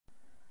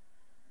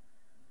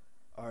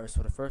Alright,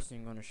 so the first thing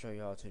I'm going to show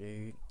y'all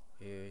today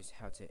is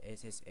how to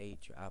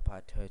SSH your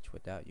iPod Touch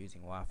without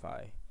using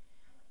Wi-Fi.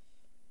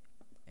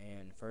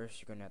 And first,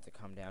 you're going to have to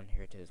come down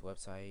here to this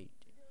website.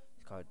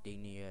 It's called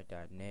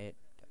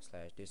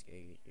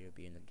dignia.net/diskade. It'll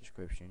be in the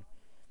description.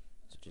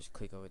 So just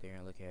click over there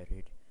and look at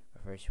it.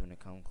 But first, you want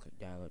to come click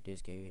download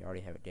diskade. I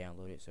already have it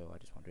downloaded, so I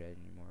just won't do that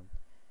anymore.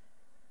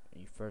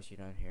 And you're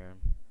down here.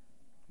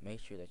 Make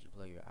sure that you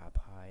plug your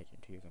iPod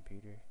into your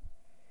computer.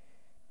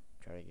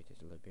 Try to get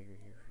this a little bigger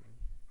here for you.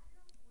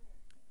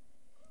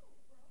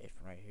 If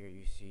right here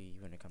you see,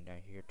 you're gonna come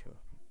down here to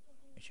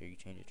make sure you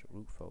change it to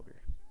root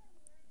folder.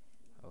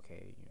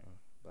 Okay, you know,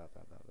 blah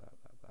blah blah blah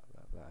blah blah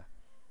blah blah.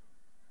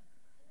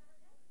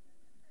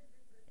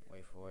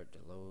 Wait for it to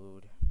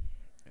load,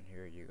 and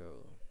here you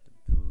go. The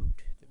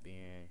boot, the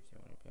bin. So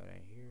you want to go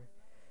down here.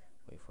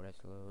 Wait for that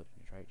to load.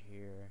 And it's right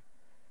here.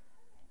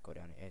 Go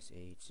down to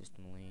SH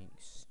system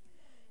links.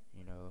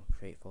 You know,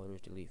 create folders,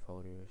 delete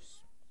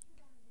folders,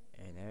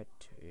 and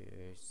that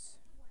is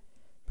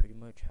pretty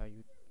much how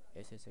you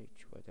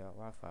SSH without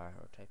Wi-Fi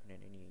or typing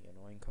in any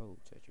annoying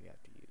codes that you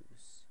have to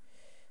use.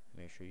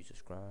 Make sure you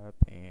subscribe,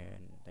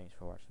 and thanks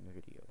for watching the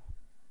video.